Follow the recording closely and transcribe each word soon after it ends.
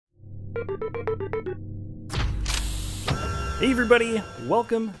Hey everybody,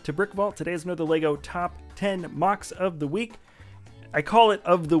 welcome to BrickVault. Today is another LEGO Top 10 MOCs of the Week. I call it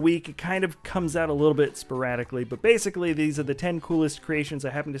of the week. It kind of comes out a little bit sporadically, but basically these are the 10 coolest creations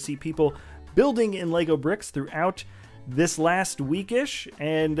I happen to see people building in LEGO bricks throughout this last weekish.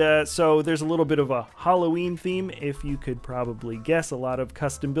 And so there's a little bit of a Halloween theme. If you could probably guess, a lot of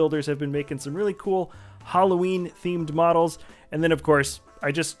custom builders have been making some really cool Halloween themed models. And then of course,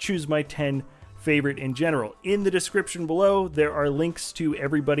 I just choose my 10 favorite in general. In the description below, there are links to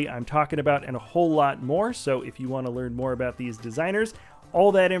everybody I'm talking about and a whole lot more. So if you want to learn more about these designers,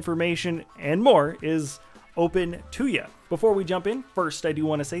 all that information and more is open to you. Before we jump in, first I do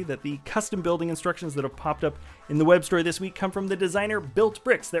want to say that the custom building instructions that have popped up in the web store this week come from the designer Built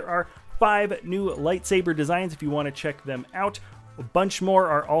Bricks. There are 5 new lightsaber designs if you want to check them out. A bunch more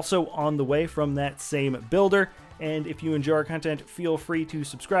are also on the way from that same builder. And if you enjoy our content, feel free to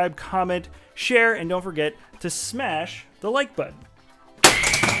subscribe, comment, share, and don't forget to smash the like button.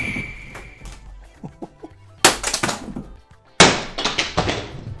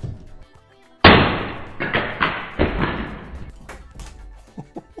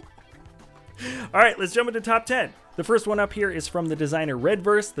 All right, let's jump into top 10. The first one up here is from the designer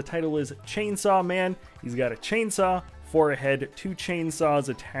Redverse. The title is Chainsaw Man. He's got a chainsaw for a head, 2 chainsaws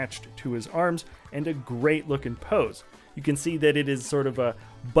attached to his arms, and a great looking pose. You can see that it is sort of a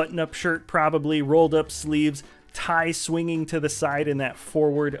button-up shirt, probably rolled up sleeves, tie swinging to the side in that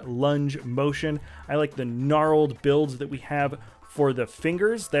forward lunge motion. I like the gnarled builds that we have for the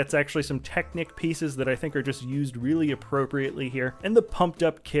fingers. That's actually some Technic pieces that I think are just used really appropriately here. And the pumped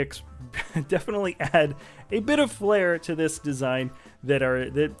up kicks definitely add a bit of flair to this design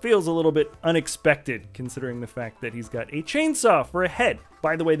that feels a little bit unexpected, considering the fact that he's got a chainsaw for a head.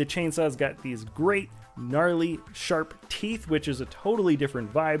 By the way, the chainsaw's got these great gnarly sharp teeth, which is a totally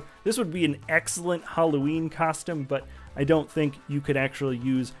different vibe. This would be an excellent Halloween costume, but I don't think you could actually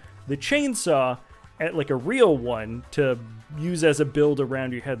use the chainsaw at like a real one to use as a build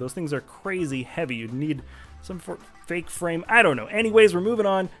around your head. Those things are crazy heavy. You'd need some fake frame. I don't know. Anyways, we're moving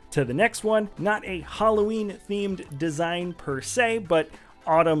on to the next one. Not a Halloween themed design per se, but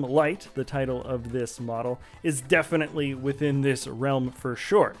Autumn Light, the title of this model, is definitely within this realm for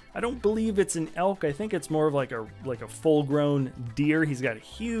sure. I don't believe it's an elk. I think it's more of like a full-grown deer. He's got a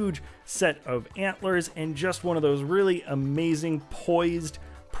huge set of antlers and just one of those really amazing poised,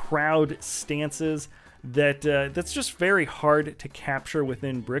 proud stances that's just very hard to capture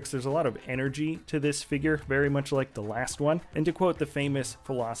within bricks. There's a lot of energy to this figure, very much like the last one. And to quote the famous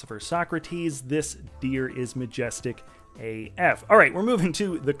philosopher Socrates, this deer is majestic AF. All right, we're moving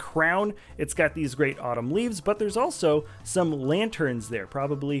to the crown. It's got these great autumn leaves, but there's also some lanterns there,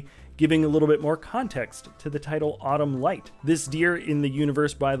 probably giving a little bit more context to the title Autumn Light. This deer in the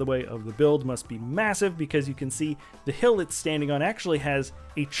universe, by the way, of the build must be massive, because you can see the hill it's standing on actually has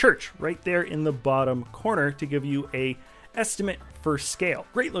a church right there in the bottom corner to give you a estimate for scale.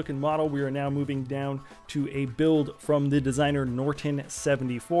 Great looking model. We are now moving down to a build from the designer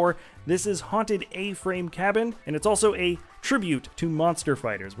Norton74. This is Haunted A-Frame Cabin, and it's also a tribute to Monster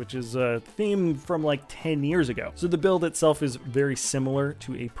Fighters, which is a theme from like 10 years ago. So the build itself is very similar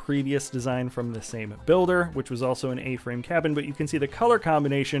to a previous design from the same builder, which was also an A-Frame Cabin, but you can see the color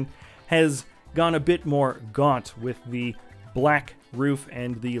combination has gone a bit more gaunt with the black roof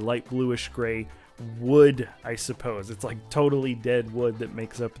and the light bluish gray wood, I suppose. It's like totally dead wood that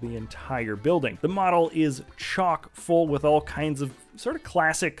makes up the entire building. The model is chock full with all kinds of sort of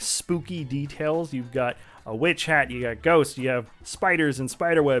classic spooky details. You've got a witch hat, you got ghosts, you have spiders and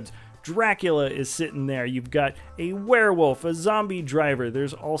spider webs. Dracula is sitting there. You've got a werewolf, a zombie driver.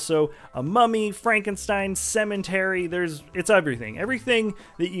 There's also a mummy, Frankenstein, cemetery. It's everything. Everything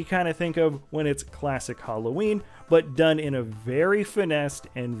that you kind of think of when it's classic Halloween, but done in a very finessed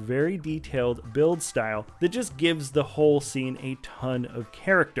and very detailed build style that just gives the whole scene a ton of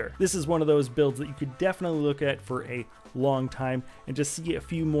character. This is one of those builds that you could definitely look at for a long time and just see a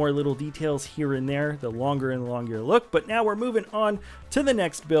few more little details here and there the longer and longer you look. But now we're moving on to the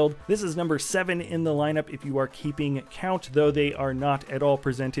next build. This is number 7 in the lineup if you are keeping count, though they are not at all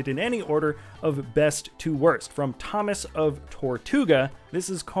presented in any order of best to worst. From Thomas of Tortuga, this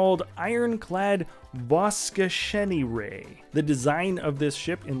is called Ironclad Voskresheniye. The design of this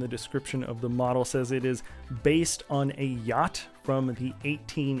ship in the description of the model says it is based on a yacht from the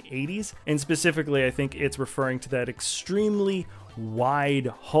 1880s, and specifically I think it's referring to that extremely wide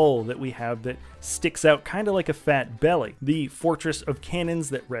hull that we have that sticks out kind of like a fat belly. The fortress of cannons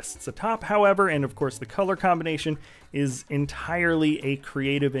that rests atop, however, and of course the color combination, is entirely a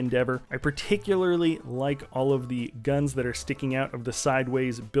creative endeavor. I particularly like all of the guns that are sticking out of the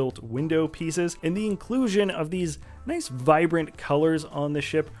sideways built window pieces, and the inclusion of these nice vibrant colors on the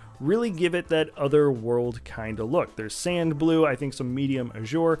ship really give it that other world kind of look. There's sand blue, I think some medium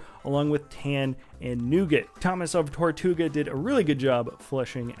azure, along with tan and nougat. Thomas of Tortuga did a really good job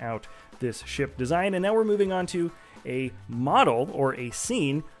fleshing out this ship design, and now we're moving on to a model or a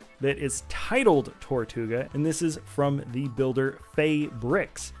scene that is titled Tortuga, and this is from the builder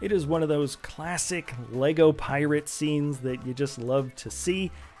Faebricks. It is one of those classic Lego pirate scenes that you just love to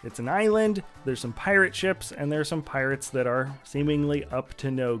see. It's an island, there's some pirate ships, and there's some pirates that are seemingly up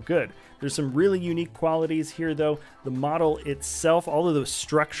to no good. There's some really unique qualities here though. The model itself, all of those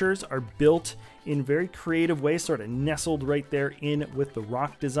structures are built in very creative ways, sort of nestled right there in with the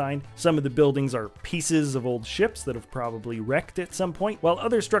rock design. Some of the buildings are pieces of old ships that have probably wrecked at some point, while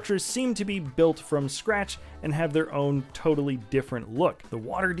other structures seem to be built from scratch and have their own totally different look. The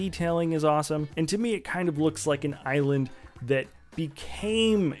water detailing is awesome, and to me it kind of looks like an island that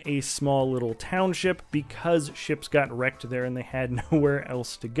became a small little township because ships got wrecked there and they had nowhere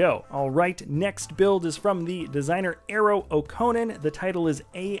else to go. All right, next build is from the designer Eero Okkonen. The title is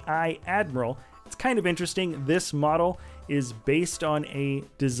AI Admiral. It's kind of interesting. This model is based on a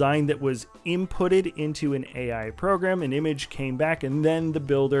design that was inputted into an AI program. An image came back, and then the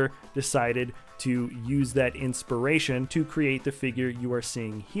builder decided to use that inspiration to create the figure you are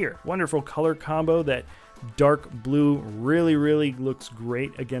seeing here. Wonderful color combo. That dark blue really looks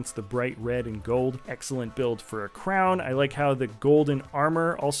great against the bright red and gold. Excellent build for a crown. I like how the golden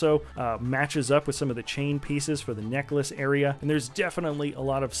armor also matches up with some of the chain pieces for the necklace area, and there's definitely a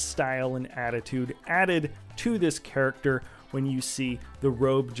lot of style and attitude added to this character when you see the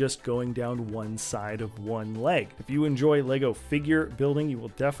robe just going down one side of one leg. If you enjoy Lego figure building, you will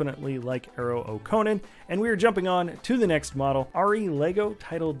definitely like Eero Okkonen. And we are jumping on to the next model. Ayrlego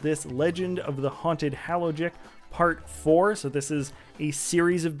titled this Legend of the Haunted Hallowdjjk Part 4. So this is a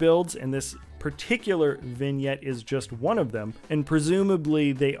series of builds, and this particular vignette is just one of them. And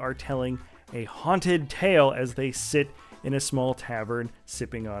presumably they are telling a haunted tale as they sit in a small tavern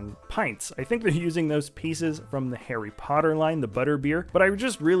sipping on pints. I think they're using those pieces from the Harry Potter line, the butterbeer, but I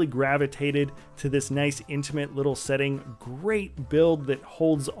just really gravitated to this nice intimate little setting. Great build that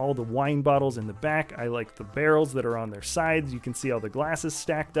holds all the wine bottles in the back. I like the barrels that are on their sides. You can see all the glasses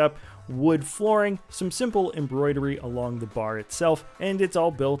stacked up, wood flooring, some simple embroidery along the bar itself, and it's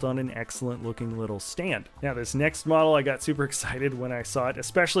all built on an excellent looking little stand. Now this next model, I got super excited when I saw it,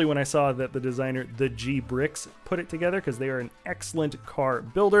 especially when I saw that the designer, the Bricks, put it together, because they are an excellent car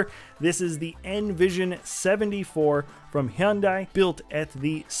builder. This is the Envision 74 from Hyundai, built at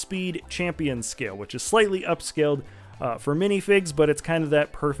the Speed Champion scale, which is slightly upscaled for minifigs, but it's kind of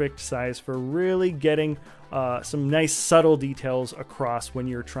that perfect size for really getting some nice subtle details across when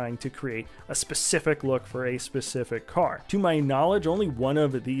you're trying to create a specific look for a specific car. To my knowledge, only one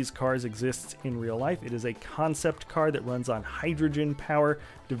of these cars exists in real life. It is a concept car that runs on hydrogen power,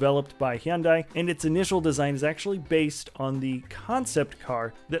 developed by Hyundai, and its initial design is actually based on the concept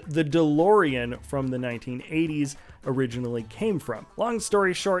car that the DeLorean from the 1980s originally came from. Long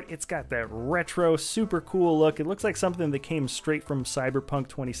story short, it's got that retro, super cool look. It looks like something that came straight from Cyberpunk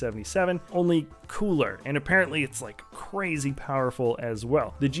 2077, only cooler, and apparently it's like crazy powerful as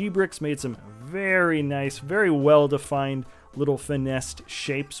well. The Bricks made some very nice, very well-defined little finessed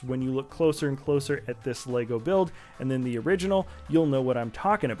shapes. When you look closer and closer at this Lego build and then the original, you'll know what I'm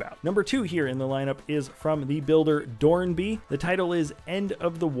talking about. Number 2 here in the lineup is from the builder Dornbi. The title is End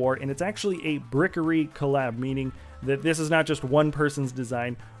of the War, and it's actually a Brickerei collab, meaning that this is not just one person's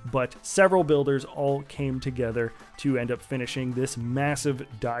design, but several builders all came together to end up finishing this massive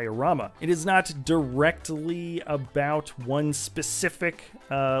diorama. It is not directly about one specific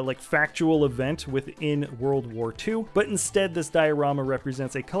like factual event within World War II, but instead this diorama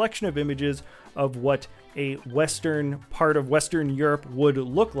represents a collection of images of what a Western part of Western Europe would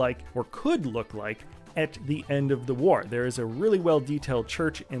look like, or could look like, at the end of the war. There is a really well detailed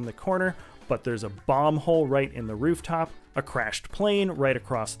church in the corner, but there's a bomb hole right in the rooftop, a crashed plane right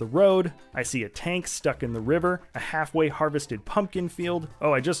across the road. I see a tank stuck in the river, a halfway harvested pumpkin field.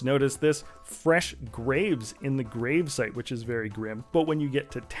 Oh, I just noticed this. Fresh graves in the gravesite, which is very grim. But when you get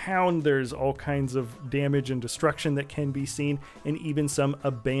to town, there's all kinds of damage and destruction that can be seen, and even some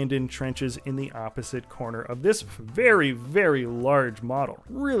abandoned trenches in the opposite corner of this very, very large model.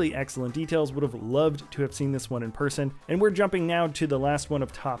 Really excellent details. Would have loved to have seen this one in person. And we're jumping now to the last one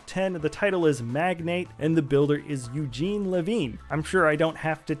of top 10. The title is Magnate, and the builder is Eugene. Martin Levin. I'm sure I don't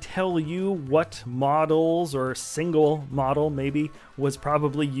have to tell you what models or single model maybe was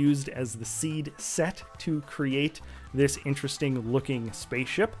probably used as the seed set to create this interesting looking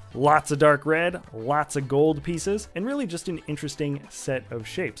spaceship. Lots of dark red, lots of gold pieces, and really just an interesting set of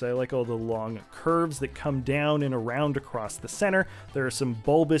shapes. I like all the long curves that come down and around across the center. There are some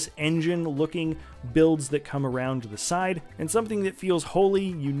bulbous engine looking builds that come around the side, and something that feels wholly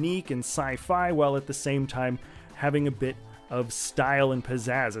unique and sci-fi while at the same time having a bit of style and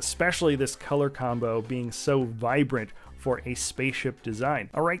pizzazz, especially this color combo being so vibrant for a spaceship design.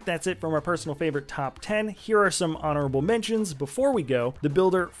 All right, that's it from our personal favorite top 10. Here are some honorable mentions. Before we go, the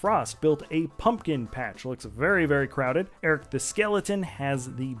builder Frost built a pumpkin patch. Looks very, very crowded. Eric the Skeleton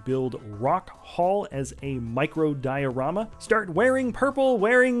has the build Rock Hall as a micro diorama. Start wearing purple,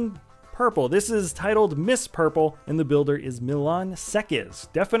 wearing purple. This is titled Miss Purple, and the builder is Milan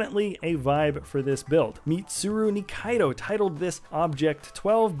Sekiz. Definitely a vibe for this build. Mitsuru Nikaido titled this Object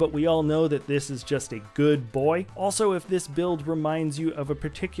 12, but we all know that this is just a good boy. Also, if this build reminds you of a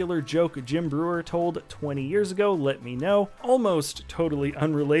particular joke Jim Brewer told 20 years ago, let me know. Almost totally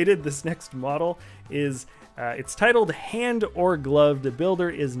unrelated, this next model is, it's titled Hand or Glove. The builder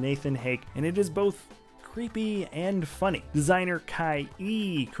is Nathan Hake, and it is both creepy and funny. Designer Kai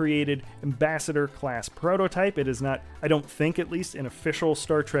E created Ambassador class prototype. It is not, I don't think at least, an official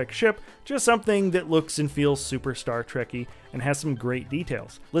Star Trek ship, just something that looks and feels super Star Trek-y and has some great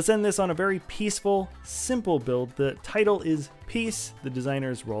details. Let's end this on a very peaceful, simple build. The title is Peace. The designer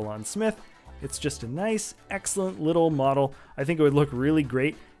is Roland Smith. It's just a nice, excellent little model. I think it would look really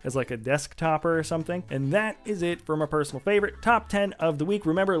great as like a desktopper or something. And that is it for my personal favorite top 10 of the week.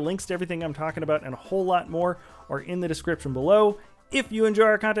 Remember, links to everything I'm talking about and a whole lot more are in the description below. If you enjoy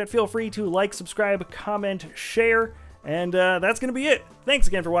our content, feel free to like, subscribe, comment, share, and that's gonna be it. Thanks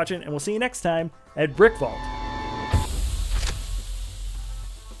again for watching, and we'll see you next time at BrickVault.